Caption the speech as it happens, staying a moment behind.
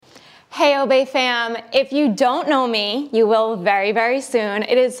Hey Obey fam, if you don't know me, you will very, very soon.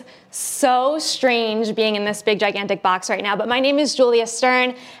 It is so strange being in this big gigantic box right now, but my name is Julia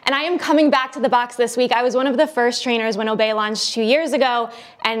Stern and I am coming back to the box this week. I was one of the first trainers when Obey launched 2 years ago,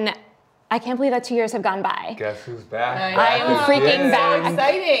 and I can't believe that 2 years have gone by. Guess who's back? I am freaking back.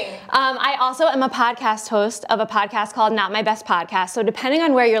 Exciting. I also am a podcast host of a podcast called Not My Best Podcast. So depending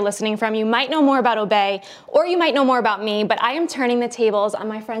on where you're listening from, you might know more about Obey or you might know more about me, but I am turning the tables on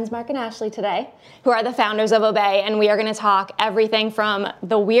my friends Mark and Ashley today, who are the founders of Obey, and we are gonna talk everything from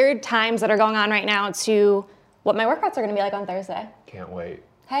the weird times that are going on right now to what my workouts are gonna be like on Thursday. Can't wait.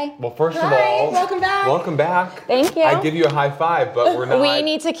 Hey. Well, first of Hi, all, welcome back. Welcome back. Thank you. I give you a high five, but we're not. We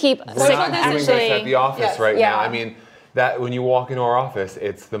need to keep We're not doing this at the office right Yeah. now. I mean, that when you walk into our office,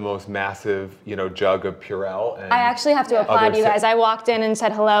 it's the most massive, jug of Purell. And I actually have to applaud you guys. si- I walked in and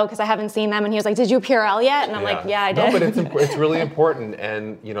said hello because I haven't seen them, and he was like, "Did you Purell yet?" And I'm like, "Yeah, I did." No, but it's really important,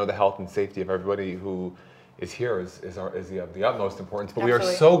 and the health and safety of everybody who is here is the utmost importance. But we are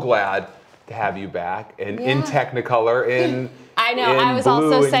Absolutely. so glad to have you back in Technicolor in. I know. in I was blue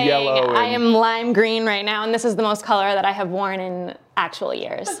also and saying yellow I and- am lime green right now, and this is the most color that I have worn in actual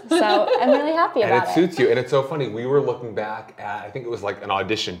years. So I'm really happy And about it suits you. And it's so funny. We were looking back at, I think it was like an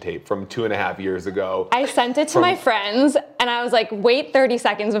audition tape from 2.5 years ago. I sent it to my friends, and I was like, "Wait 30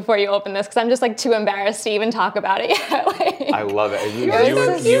 seconds before you open this," because I'm just like too embarrassed to even talk about it yet. I love it. And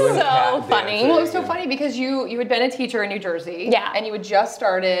This is so Kat funny. dancing Well, it was so and- funny because you had been a teacher in New Jersey. Yeah. And you had just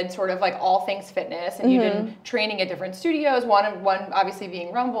started sort of like all things fitness, and you'd been training at different studios, one obviously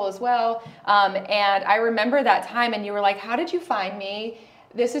being Rumble as well. And I remember that time, and you were like, "How did you find me?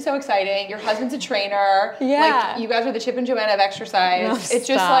 This is so exciting. Your husband's a trainer. Yeah. Like, you guys are the Chip and Joanna of exercise." No, it's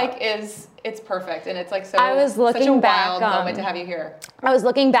just stop. like it's perfect, and it's like so I was such a looking back, wild moment to have you here. I was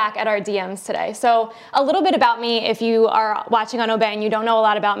looking back at our DMs today. So a little bit about me, if you are watching on Obey and you don't know a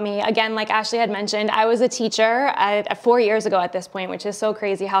lot about me, again, like Ashley had mentioned, I was a teacher 4 years ago at this point, which is so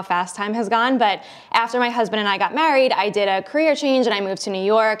crazy how fast time has gone. But after my husband and I got married, I did a career change and I moved to New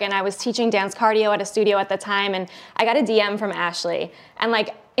York, and I was teaching dance cardio at a studio at the time, and I got a DM from Ashley. And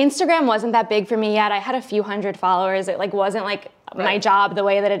like, Instagram wasn't that big for me yet. I had a few hundred followers. It like wasn't like my job the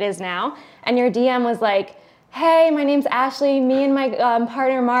way that it is now. And your DM was like, "Hey, my name's Ashley. Me and my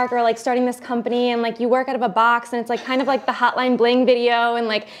partner Mark are like starting this company, and like you work out of a box, and it's like kind of like the Hotline Bling video, and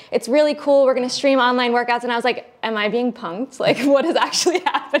like it's really cool. We're gonna stream online workouts." And I was like, "Am I being punked? Like, what is actually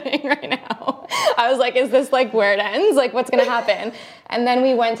happening right now?" I was like, "Is this like where it ends? Like, what's gonna happen?" And then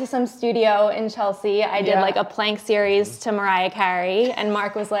we went to some studio in Chelsea. I did like a plank series to Mariah Carey, and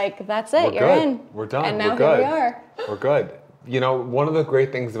Mark was like, "That's it. You're good. in. We're done. And now We're good. here we are. We're good. One of the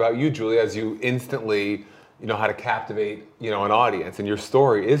great things about you, Julia, is you instantly know how to captivate, an audience, and your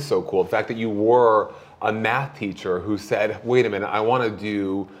story is so cool. The fact that you were a math teacher who said, "Wait a minute, I want to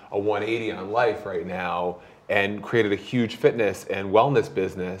do a 180 on life right now," and created a huge fitness and wellness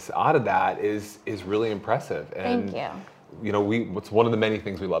business out of that is really impressive. And, Thank you. It's one of the many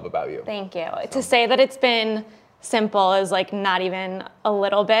things we love about you. Thank you. To say that it's been simple is like not even a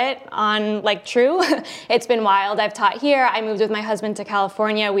little bit on like true. It's been wild. I've taught here. I moved with my husband to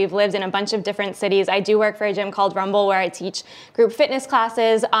California. We've lived in a bunch of different cities. I do work for a gym called Rumble where I teach group fitness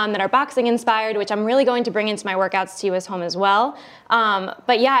classes that are boxing inspired, which I'm really going to bring into my workouts to US Home as well.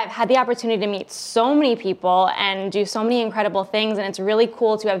 But yeah, I've had the opportunity to meet so many people and do so many incredible things, and it's really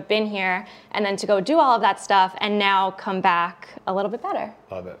cool to have been here and then to go do all of that stuff and now come back a little bit better.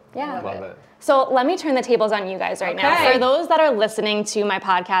 Love it. Yeah. Love it. So let me turn the tables on you guys right now. Okay. For those that are listening to my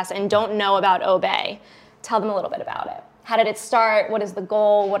podcast and don't know about Obey, tell them a little bit about it. How did it start? What is the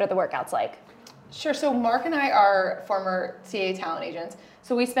goal? What are the workouts like? Sure. So Mark and I are former CA talent agents.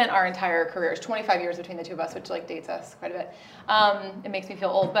 So we spent our entire careers, 25 years between the two of us, which like dates us quite a bit. It makes me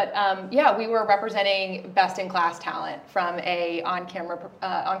feel old, but yeah, we were representing best-in-class talent from a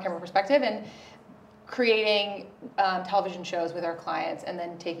on-camera perspective, and creating television shows with our clients and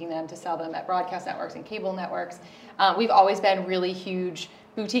then taking them to sell them at broadcast networks and cable networks. We've always been really huge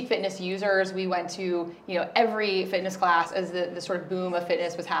boutique fitness users. We went to every fitness class as the sort of boom of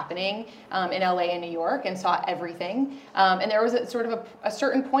fitness was happening in LA and New York, and saw everything. And there was a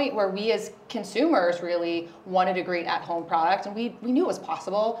certain point where we as consumers really wanted a great at-home product, and we knew it was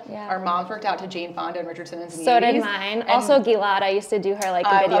possible. Yeah. Our moms worked out to Jane Fonda and Richard Simmons in the So 80s. did mine. And Also Gilad, I used to do her like the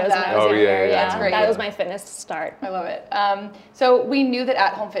I love videos when that. I was Oh, younger. yeah, yeah. That's great. That was my fitness start. I love it. So we knew that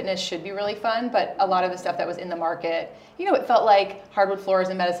at-home fitness should be really fun, but a lot of the stuff that was in the market, it felt like hardwood floors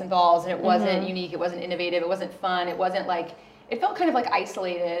and medicine balls, and it wasn't unique, it wasn't innovative, it wasn't fun, it wasn't like, it felt kind of like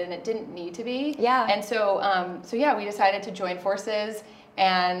isolated, and it didn't need to be. Yeah. And so, yeah, we decided to join forces,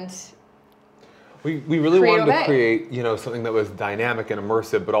 and We really wanted to Obey. create, something that was dynamic and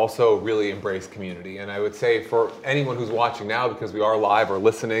immersive, but also really embrace community. And I would say for anyone who's watching now, because we are live or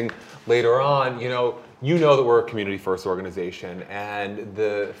listening later on, you know that we're a community-first organization, and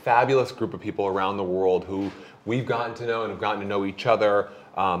the fabulous group of people around the world who we've gotten to know and have gotten to know each other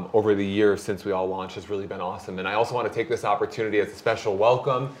over the years since we all launched has really been awesome. And I also want to take this opportunity as a special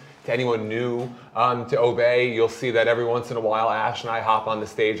welcome to anyone new to Obey. You'll see that every once in a while, Ash and I hop on the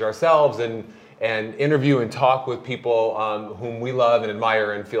stage ourselves and interview and talk with people whom we love and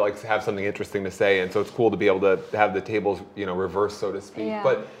admire and feel like have something interesting to say. And so it's cool to be able to have the tables, reversed, so to speak. Yeah.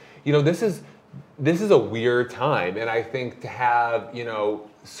 But this is a weird time, and I think to have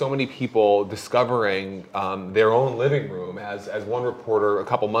so many people discovering their own living room, as one reporter a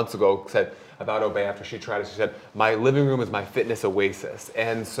couple months ago said about Obey after she tried it, she said, "My living room is my fitness oasis."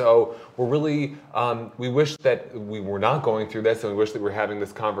 And so we're really, we wish that we were not going through this, and we wish that we were having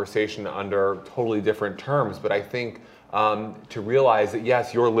this conversation under totally different terms. But I think to realize that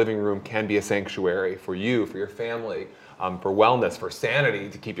yes, your living room can be a sanctuary for you, for your family, for wellness, for sanity,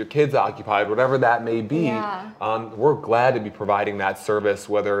 to keep your kids occupied, whatever that may be. Yeah. We're glad to be providing that service,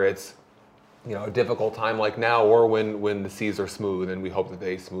 whether it's a difficult time like now or when the seas are smooth, and we hope that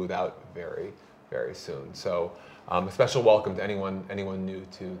they smooth out very, very soon. So a special welcome to anyone new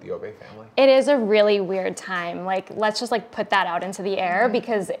to the Obey family. It is a really weird time. Like, let's just put that out into the air,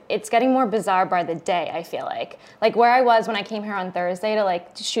 because it's getting more bizarre by the day, I feel like. Like where I was when I came here on Thursday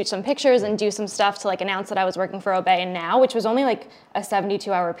to shoot some pictures and do some stuff to announce that I was working for Obey, and now, which was only a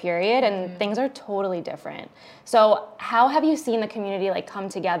 72-hour period, and things are totally different. So how have you seen the community come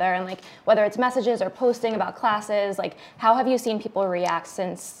together, and whether it's messages or posting about classes, how have you seen people react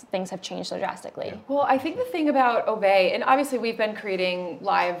since things have changed so drastically? Well, I think the thing about Obey, and obviously we've been creating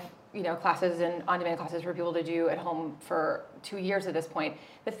live classes and on-demand classes for people to do at home for 2 years at this point.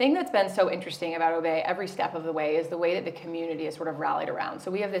 The thing that's been so interesting about Obey every step of the way is the way that the community is sort of rallied around. So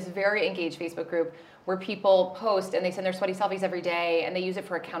we have this very engaged Facebook group where people post and they send their sweaty selfies every day, and they use it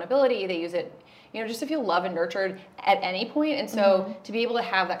for accountability. They use it, just to feel loved and nurtured at any point. And so to be able to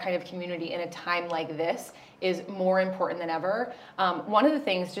have that kind of community in a time like this is more important than ever. One of the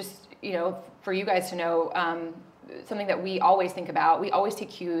things, just for you guys to know, something that we always think about, we always take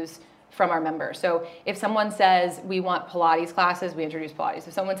cues from our members. So if someone says we want Pilates classes, we introduce Pilates.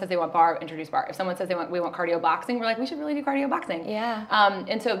 If someone says they want bar, introduce bar. If someone says we want cardio boxing, we're like, we should really do cardio boxing. Yeah.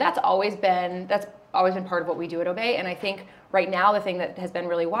 And so that's always been part of what we do at Obey. And I think right now the thing that has been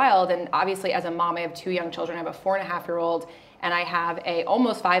really wild, and obviously as a mom, I have 2 young children. I have a 4.5-year-old and I have a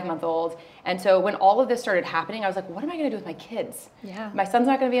almost 5-month-old. And so when all of this started happening, I was like, what am I gonna do with my kids? Yeah. My son's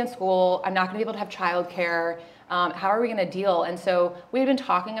not gonna be in school. I'm not gonna be able to have childcare. How are we going to deal? And so we had been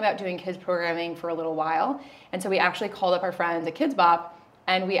talking about doing kids programming for a little while. And so we actually called up our friends at Kids Bop,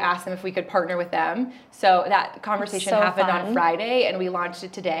 and we asked them if we could partner with them. So that conversation happened on Friday, and we launched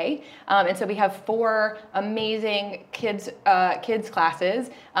it today. And so we have 4 amazing kids classes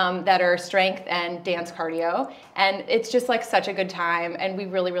that are strength and dance cardio. And it's just such a good time. And we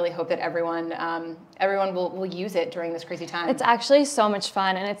really, really hope that everyone will use it during this crazy time. It's actually so much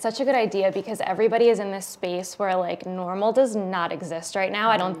fun, and it's such a good idea because everybody is in this space where normal does not exist right now.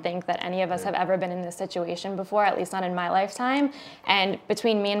 I don't think that any of us have ever been in this situation before, at least not in my lifetime. And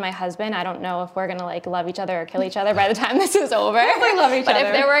between me and my husband, I don't know if we're gonna love each other or kill each other by the time this is over. We love each but other.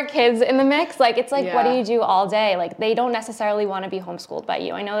 If there were kids in the mix, it's Yeah. what do you do all day? They don't necessarily want to be homeschooled by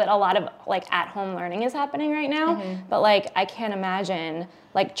you. I know that a lot of at-home learning is happening right now, but I can't imagine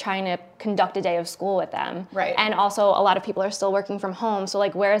trying to conduct a day of school with them. Right. And also a lot of people are still working from home. So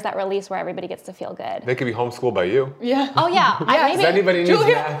where is that release where everybody gets to feel good? They could be homeschooled by you. Yeah. Oh yeah. If anybody needs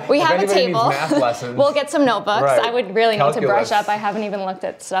math, We if have a anybody needs table. math lessons, We'll get some notebooks. Right. I would really need to brush Calculus. up. I haven't even looked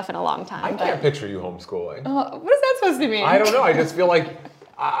at stuff in a long time. I can't picture you homeschooling. What is that supposed to mean? I don't know. I just feel like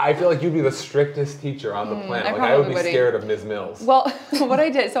you'd be the strictest teacher on the planet. I would be scared of Ms. Mills. Well, what I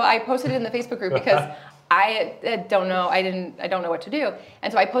did, so I posted it in the Facebook group because I don't know. I don't know what to do.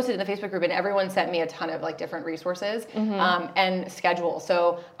 And so I posted it in the Facebook group, and everyone sent me a ton of different resources and schedules.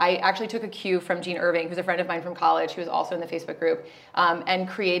 So I actually took a cue from Jean Irving, who's a friend of mine from college, who was also in the Facebook group, and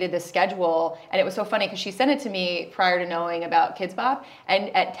created this schedule. And it was so funny because she sent it to me prior to knowing about Kids Bop. And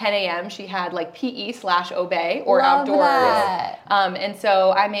at 10 a.m. she had PE/Obey or Love outdoors. that. And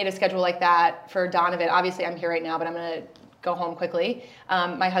so I made a schedule like that for Donovan. Obviously, I'm here right now, but I'm gonna go home quickly.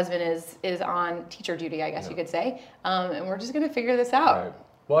 My husband is on teacher duty, I guess you could say, and we're just gonna figure this out. Right.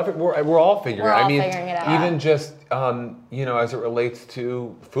 Well, I think we're all figuring it out. We're all I mean, figuring it out. even just, as it relates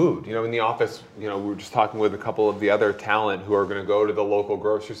to food, in the office, we were just talking with a couple of the other talent who are going to go to the local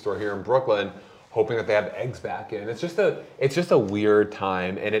grocery store here in Brooklyn, hoping that they have eggs back in. It's just a weird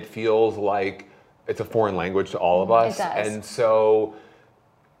time, and it feels like it's a foreign language to all of us. It does. And so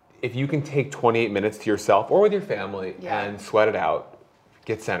if you can take 28 minutes to yourself or with your family and sweat it out,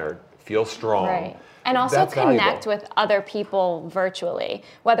 get centered, feel strong. Right. And also that's connect valuable. with other people virtually,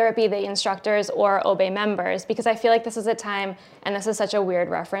 whether it be the instructors or Obey members, because I feel like this is a time, and this is such a weird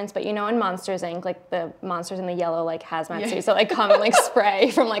reference, but you know in Monsters Inc., like the monsters in the yellow like hazmat suits that like come and like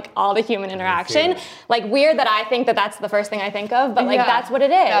spray from like all the human interaction. Like weird that I think that that's the first thing I think of, but like that's what it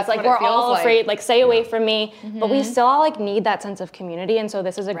is. That's like what it we're feels all like. afraid, like stay away from me, but we still all like need that sense of community, and so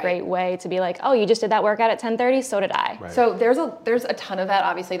this is a great way to be like, oh, you just did that workout at 10:30, so did I. Right. So there's a ton of that,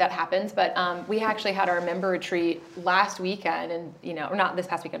 obviously, that happens, but we actually had our member retreat last weekend, and or not this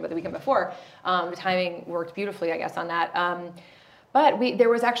past weekend, but the weekend before. The timing worked beautifully, I guess, on that. But there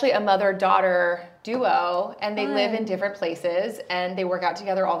was actually a mother-daughter duo, and they live in different places, and they work out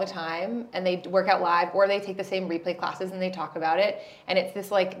together all the time, and they work out live, or they take the same replay classes and they talk about it, and it's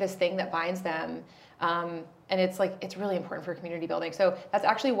this thing that binds them. And it's really important for community building. So that's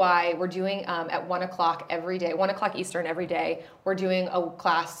actually why we're doing at 1 o'clock every day, 1 o'clock Eastern every day, we're doing a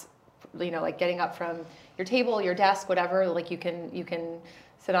class, like getting up from your table, your desk, whatever, like you can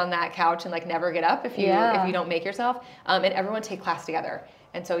sit on that couch and like never get up if you don't make yourself, and everyone take class together.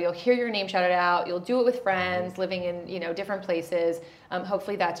 And so you'll hear your name shouted out, you'll do it with friends living in different places.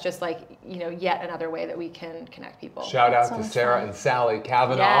 Hopefully that's just like yet another way that we can connect people. Shout out to Sarah and Sally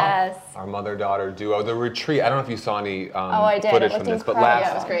Kavanaugh, our mother-daughter duo. The retreat, I don't know if you saw any I did. footage It from looked this, but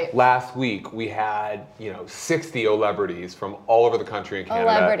incredible. It was great. last week we had 60 celebrities from all over the country in Canada.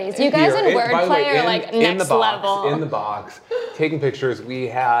 Celebrities. You guys in wordplay are like next level. In the box, taking pictures. We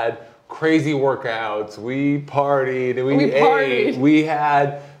had crazy workouts. We partied. We ate. We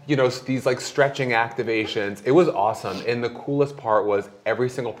had these like stretching activations. It was awesome. And the coolest part was every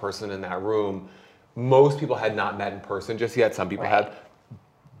single person in that room, most people had not met in person just yet. Some people had.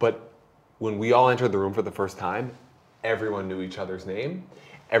 But when we all entered the room for the first time, everyone knew each other's name.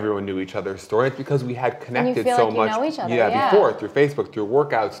 Everyone knew each other's story. It's because we had connected so much. Know each other, Before, through Facebook, through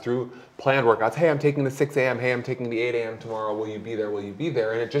workouts, through planned workouts. Hey, I'm taking the 6 a.m. Hey, I'm taking the 8 a.m. tomorrow. Will you be there? Will you be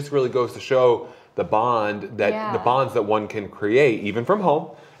there? And it just really goes to show the bonds that one can create, even from home,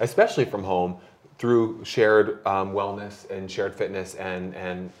 especially from home, through shared wellness and shared fitness and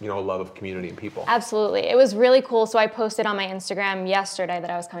a love of community and people. Absolutely. It was really cool. So I posted on my Instagram yesterday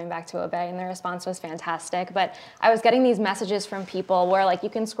that I was coming back to Obey, and the response was fantastic. But I was getting these messages from people where like you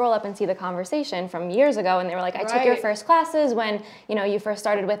can scroll up and see the conversation from years ago, and they were like, I took your first classes when you first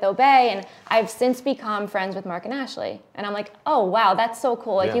started with Obey, and I've since become friends with Mark and Ashley. And I'm like, oh wow, that's so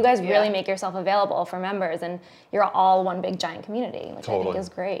cool. Like you guys really make yourself available for members, and you're all one big giant community, which I think is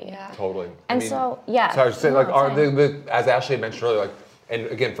great. Yeah. Totally. And so I was just saying, as Ashley mentioned earlier, and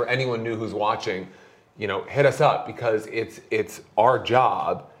again, for anyone new who's watching, hit us up, because it's our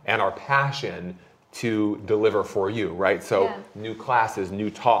job and our passion to deliver for you, right? So new classes, new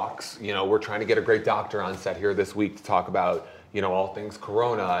talks. We're trying to get a great doctor on set here this week to talk about all things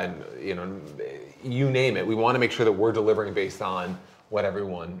Corona and you name it. We want to make sure that we're delivering based on what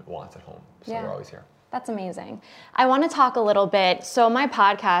everyone wants at home. So we're always here. That's amazing. I want to talk a little bit. So my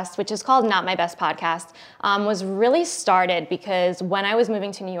podcast, which is called Not My Best Podcast, was really started because when I was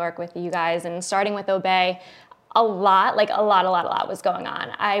moving to New York with you guys and starting with Obey, a lot was going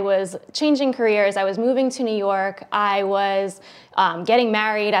on. I was changing careers. I was moving to New York. I was getting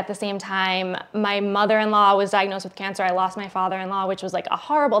married at the same time. My mother-in-law was diagnosed with cancer. I lost my father-in-law, which was like a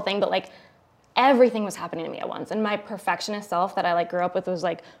horrible thing, but like everything was happening to me at once. And my perfectionist self that I like grew up with was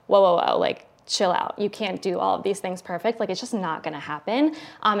like, whoa, like chill out. You can't do all of these things perfect. Like, it's just not going to happen.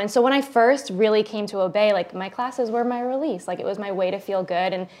 And so when I first really came to Obey, like, my classes were my release. Like, it was my way to feel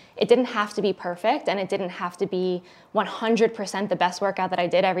good. And it didn't have to be perfect. And it didn't have to be 100% the best workout that I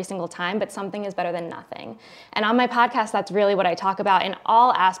did every single time, but something is better than nothing. And on my podcast, that's really what I talk about in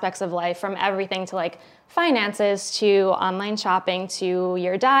all aspects of life, from everything to like finances, to online shopping, to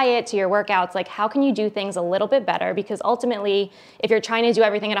your diet, to your workouts. Like, how can you do things a little bit better? Because ultimately, if you're trying to do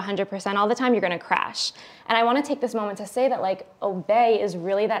everything at 100% all the time, you're gonna crash. And I wanna take this moment to say that like Obey is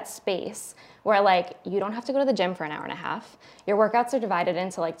really that space where like you don't have to go to the gym for an hour and a half. Your workouts are divided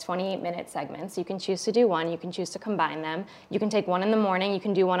into like 28-minute segments. You can choose to do one, you can choose to combine them. You can take one in the morning, you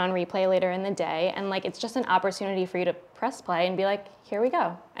can do one on replay later in the day. And like, it's just an opportunity for you to press play and be like, here we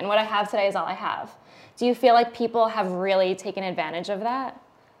go. And what I have today is all I have. Do you feel like people have really taken advantage of that?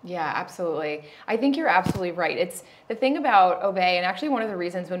 Yeah, absolutely. I think you're absolutely right. It's the thing about Obey, and actually one of the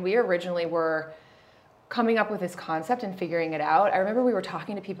reasons when we originally were coming up with this concept and figuring it out, I remember we were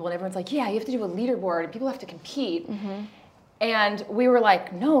talking to people and everyone's like, yeah, you have to do a leaderboard and people have to compete. Mm-hmm. And we were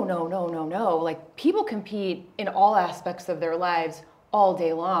like, no. Like, people compete in all aspects of their lives all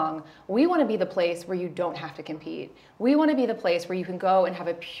day long. We want to be the place where you don't have to compete. We want to be the place where you can go and have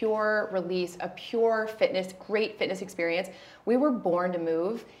a pure release, a pure fitness, great fitness experience. We were born to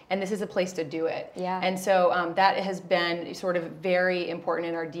move, and this is a place to do it. Yeah. And so that has been sort of very important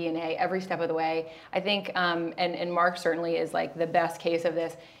in our DNA every step of the way. I think, and Mark certainly is like the best case of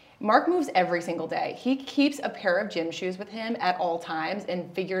this. Mark moves every single day. He keeps a pair of gym shoes with him at all times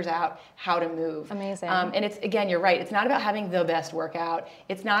and figures out how to move. Amazing. And it's, again, you're right. It's not about having the best workout.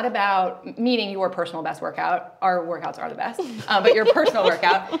 It's not about meeting your personal best workout. Our workouts are the best, but your personal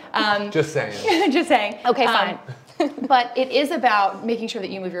workout. Just saying. Just saying. Okay, fine. But it is about making sure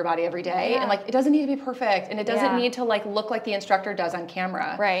that you move your body every day. Yeah. And like, it doesn't need to be perfect. And it doesn't Yeah. need to like look like the instructor does on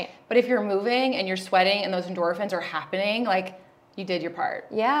camera. Right. But if you're moving and you're sweating and those endorphins are happening, like, you did your part.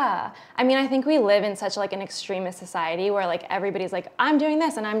 Yeah. I mean, I think we live in such like an extremist society where like everybody's like, I'm doing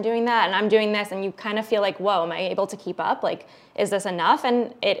this and I'm doing that and I'm doing this. And you kind of feel like, whoa, am I able to keep up? Like, is this enough?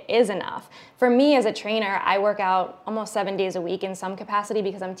 And it is enough. For me as a trainer, I work out almost 7 days a week in some capacity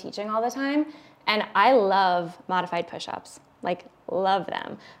because I'm teaching all the time. And I love modified push-ups. Like, love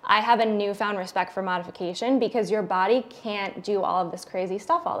them. I have a newfound respect for modification because your body can't do all of this crazy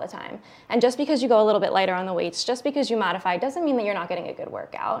stuff all the time. And just because you go a little bit lighter on the weights, just because you modify, doesn't mean that you're not getting a good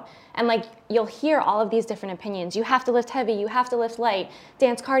workout. And like, you'll hear all of these different opinions. You have to lift heavy, you have to lift light.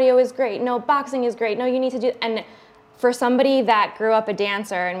 Dance cardio is great. No, boxing is great. No, you need to do, and for somebody that grew up a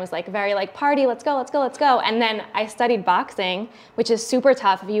dancer and was like very like party, let's go, let's go, let's go. And then I studied boxing, which is super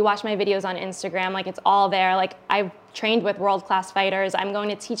tough. If you watch my videos on Instagram, like it's all there. Like I've trained with world-class fighters. I'm going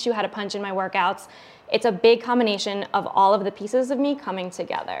to teach you how to punch in my workouts. It's a big combination of all of the pieces of me coming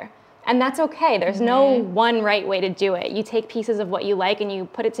together. And that's okay. There's no one right way to do it. You take pieces of what you like and you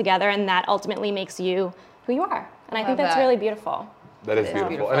put it together, and that ultimately makes you who you are. And I think that's really beautiful. That is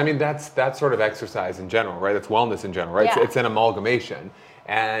beautiful. And I mean, that's sort of exercise in general, right? That's wellness in general, right? Yeah. It's an amalgamation.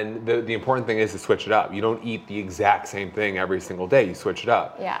 And the important thing is to switch it up. You don't eat the exact same thing every single day. You switch it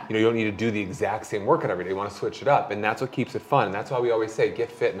up. Yeah. You know, you don't need to do the exact same workout every day. You want to switch it up. And that's what keeps it fun. And that's why we always say,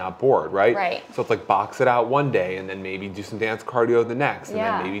 get fit, not bored, right? Right. So it's like box it out one day and then maybe do some dance cardio the next. And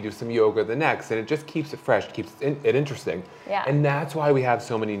Yeah. then maybe do some yoga the next. And it just keeps it fresh, keeps it interesting. Yeah. And that's why we have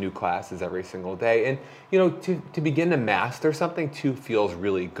so many new classes every single day. And, you know, to begin to master something too feels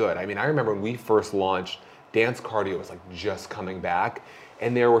really good. I mean, I remember when we first launched, dance cardio was like just coming back.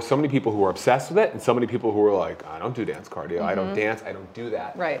 And there were so many people who were obsessed with it and so many people who were like, I don't do dance cardio, I don't dance, I don't do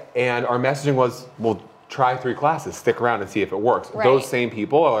that. Right. And our messaging was, well, try 3 classes, stick around and see if it works. Right. Those same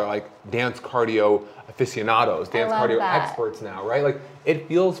people are like dance cardio aficionados, dance love cardio that. experts now, right? Like it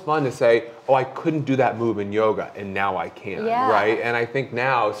feels fun to say, oh, I couldn't do that move in yoga and now I can, Yeah. right? And I think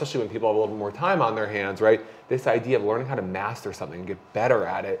now, especially when people have a little bit more time on their hands, right? This idea of learning how to master something and get better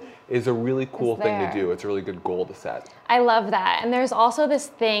at it is a really cool thing to there. do. It's a really good goal to set. I love that. And there's also this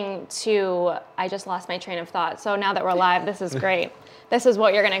thing too, I just lost my train of thought. So now that we're live, this is great. This is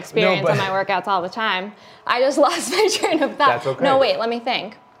what you're going to experience but- on my workouts all the time. I just lost my train of thought. That's okay. No, wait, let me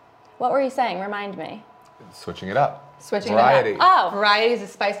think. What were you saying? Remind me. Switching it up. Switching Variety. it up. Oh, Variety is the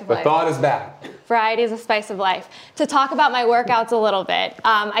spice of The life. thought is back. variety is a spice of life. To talk about my workouts a little bit,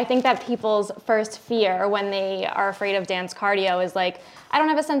 I think that people's first fear when they are afraid of dance cardio is like, I don't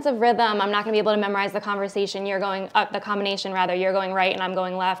have a sense of rhythm. I'm not going to be able to memorize the conversation. You're going the combination rather. You're going right and I'm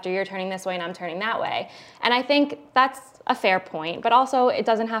going left, or you're turning this way and I'm turning that way. And I think that's a fair point, but also it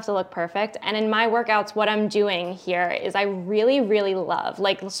doesn't have to look perfect. And in my workouts, what I'm doing here is I really, really love,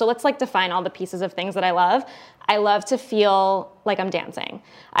 like, so let's like define all the pieces of things that I love. I love to feel like I'm dancing.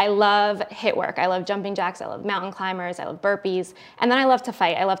 I love HIIT work. I love jumping jacks. I love mountain climbers. I love burpees. And then I love to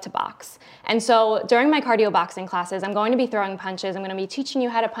fight. I love to box. And so during my cardio boxing classes, I'm going to be throwing punches. I'm going to be teaching you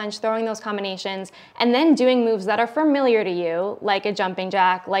how to punch, throwing those combinations, and then doing moves that are familiar to you, like a jumping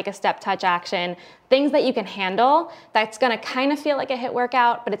jack, like a step touch action, things that you can handle. That's going to kind of feel like a HIIT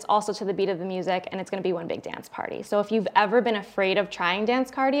workout, but it's also to the beat of the music, and it's going to be one big dance party. So if you've ever been afraid of trying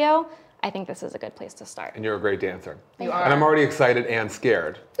dance cardio, I think this is a good place to start. And you're a great dancer. You are. And I'm already excited and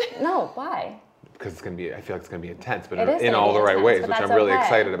scared. No, why? Because it's going to be, I feel like it's going to be intense, but It is in gonna all be the right intense, ways, but which I'm that's really okay.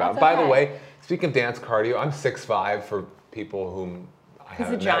 excited about. That's By the okay. way, speaking of dance cardio, I'm 6'5" for people whom I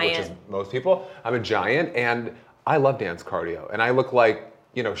haven't met, which is giant. most people. I'm a giant, and I love dance cardio. And I look like,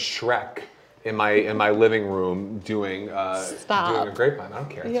 you know, Shrek in my living room doing Stop. a grapevine. I don't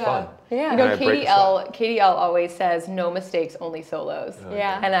care. It's Yeah. fun. Yeah. You know, And I break the Katie L always says, no mistakes, only solos.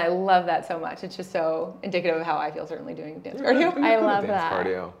 Yeah. And I love that so much. It's just so indicative of how I feel certainly doing dance You're cardio. good I at love dance that.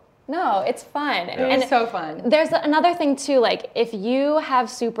 cardio. No, it's fun. Yeah. And it's so fun. There's another thing too, like if you have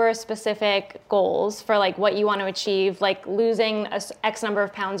super specific goals for like what you want to achieve, like losing X number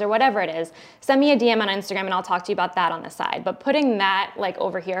of pounds or whatever it is, send me a DM on Instagram and I'll talk to you about that on the side. But putting that like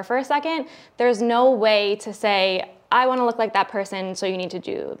over here for a second, there's no way to say, I want to look like that person, so you need to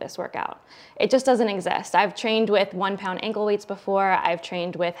do this workout. It just doesn't exist. I've trained with 1 pound ankle weights before. I've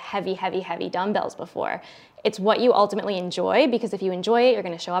trained with heavy, heavy, heavy dumbbells before. It's what you ultimately enjoy, because if you enjoy it, you're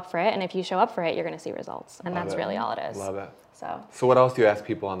going to show up for it. And if you show up for it, you're going to see results. And that's really all it is. Love it. So what else do you ask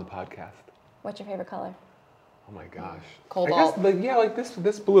people on the podcast? what's your favorite color? Oh my gosh. Cobalt. I guess, like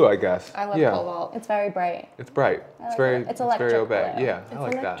this blue, I guess. I love yeah. cobalt. It's very bright. It's bright. It's very electric obey. blue. Yeah, I It's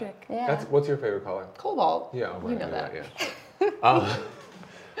like electric. that. Yeah. What's your favorite color? Cobalt. Yeah, You know that. Yeah.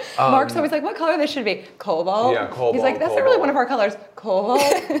 Mark's always like, what color this should be? Cobalt. Yeah, cobalt, He's like, that's not really cobalt. one of our colors. Cobalt.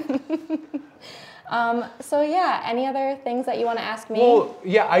 So yeah, any other things that you want to ask me? Well,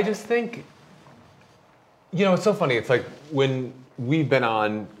 yeah, I just think, it's so funny. It's like when we've been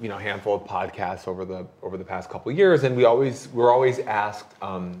on, a handful of podcasts over the past couple of years, and we're always asked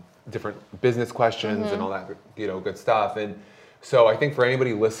different business questions and all that, good stuff. And so I think for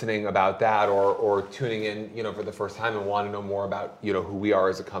anybody listening about that or tuning in, for the first time and want to know more about, who we are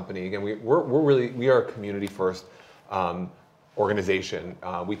as a company, again, we are a community first organization.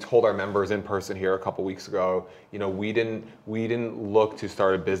 We told our members in person here a couple weeks ago, we didn't look to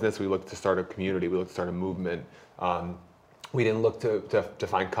start a business. We looked to start a community. We looked to start a movement. We didn't look to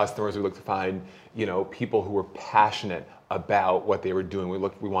find customers. We looked to find, people who were passionate about what they were doing.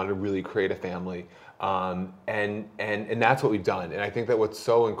 We wanted to really create a family. And that's what we've done. And I think that what's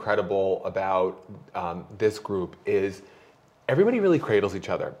so incredible about this group is everybody really cradles each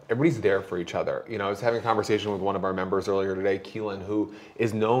other. Everybody's there for each other. I was having a conversation with one of our members earlier today, Keelan, who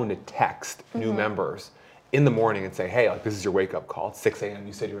is known to text new members in the morning and say, hey, like, this is your wake up call. It's 6 a.m.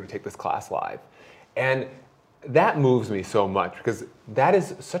 You said you were gonna take this class live. And that moves me so much, because that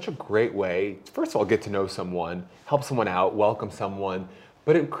is such a great way to, first of all, get to know someone, help someone out, welcome someone,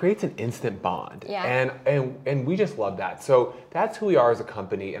 but it creates an instant bond. Yeah. And we just love that. So that's who we are as a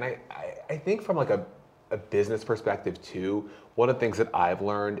company. And I think from like a business perspective too, one of the things that I've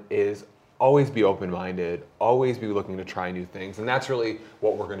learned is always be open-minded, always be looking to try new things. And that's really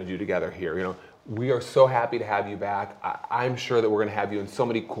what we're gonna do together here. We are so happy to have you back. I'm sure that we're gonna have you in so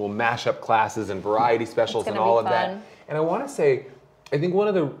many cool mashup classes and variety specials and all of that. And I wanna say, I think one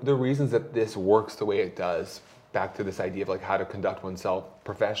of the reasons that this works the way it does, back to this idea of like how to conduct oneself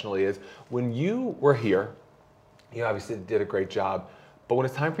professionally, is when you were here, you obviously did a great job, but when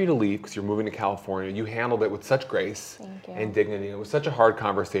it's time for you to leave, because you're moving to California, you handled it with such grace and dignity. It was such a hard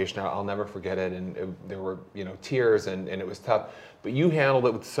conversation. I'll never forget it. And there were, tears and it was tough. But you handled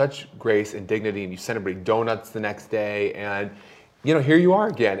it with such grace and dignity, and you sent everybody donuts the next day. And, here you are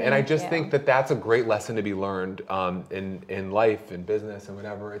again. And I just think that that's a great lesson to be learned in life and business and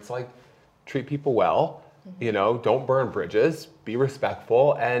whatever. It's like, treat people well. Don't burn bridges, be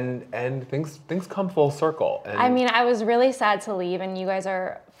respectful, and things come full circle. And I was really sad to leave, and you guys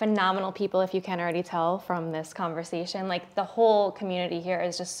are phenomenal people, if you can't already tell from this conversation. Like, the whole community here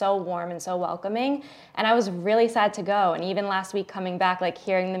is just so warm and so welcoming, and I was really sad to go. And even last week coming back, like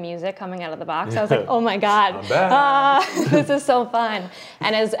hearing the music coming out of the box, I was like, oh my God, I'm back. this is so fun.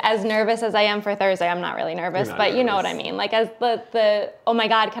 And as nervous as I am for Thursday, I'm not really nervous, You're not but nervous. you know what I mean. Like, as the oh my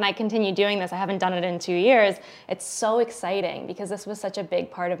God, can I continue doing this? I haven't done it in 2 years. It's so exciting, because this was such a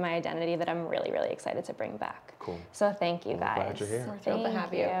big part of my identity that I'm really, really excited to bring back. Cool. So thank you, guys. Glad you're here. We're thrilled to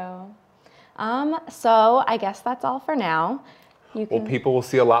have you. So I guess that's all for now. Well, people will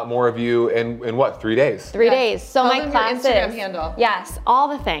see a lot more of you in what, 3 days? 3 days. So Tell my them your classes. Instagram handle. Yes, all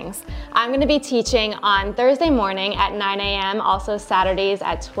the things. I'm going to be teaching on Thursday morning at 9 a.m., also Saturdays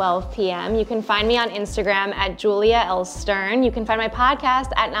at 12 p.m. You can find me on Instagram at Julia L. Stern. You can find my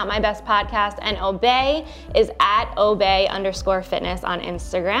podcast at Not My Best Podcast, and Obey is at Obey_fitness on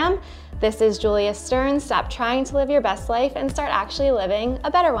Instagram. This is Julia Stern. Stop trying to live your best life and start actually living a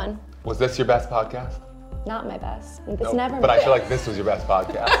better one. Was this your best podcast? Not my best. It's Nope. never But my I feel like this was your best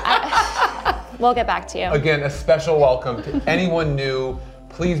podcast. We'll get back to you. Again, a special welcome to anyone new.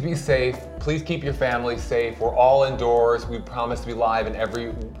 Please be safe. Please keep your family safe. We're all indoors. We promise to be live in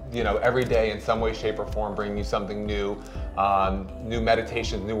every day in some way, shape, or form, bringing you something new. New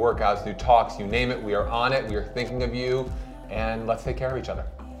meditations, new workouts, new talks, you name it. We are on it. We are thinking of you. And let's take care of each other.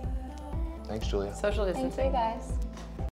 Thanks, Julia. Social Thank you, distancing. guys.